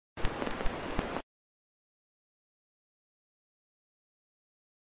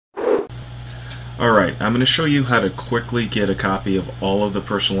Alright, I'm going to show you how to quickly get a copy of all of the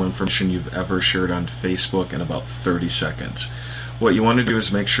personal information you've ever shared on Facebook in about 30 seconds. What you want to do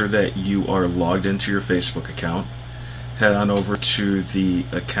is make sure that you are logged into your Facebook account. Head on over to the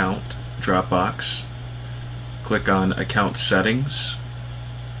account drop box. Click on account settings.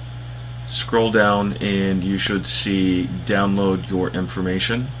 Scroll down and you should see download your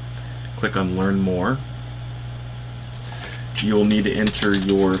information. Click on learn more. You'll need to enter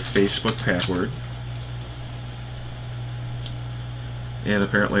your Facebook password. And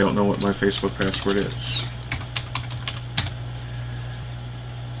apparently I don't know what my Facebook password is.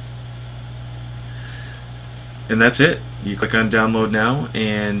 And that's it. You click on download now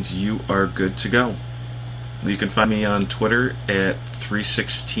and you are good to go. You can find me on Twitter at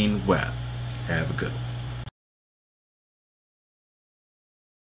 316wet. Have a good one.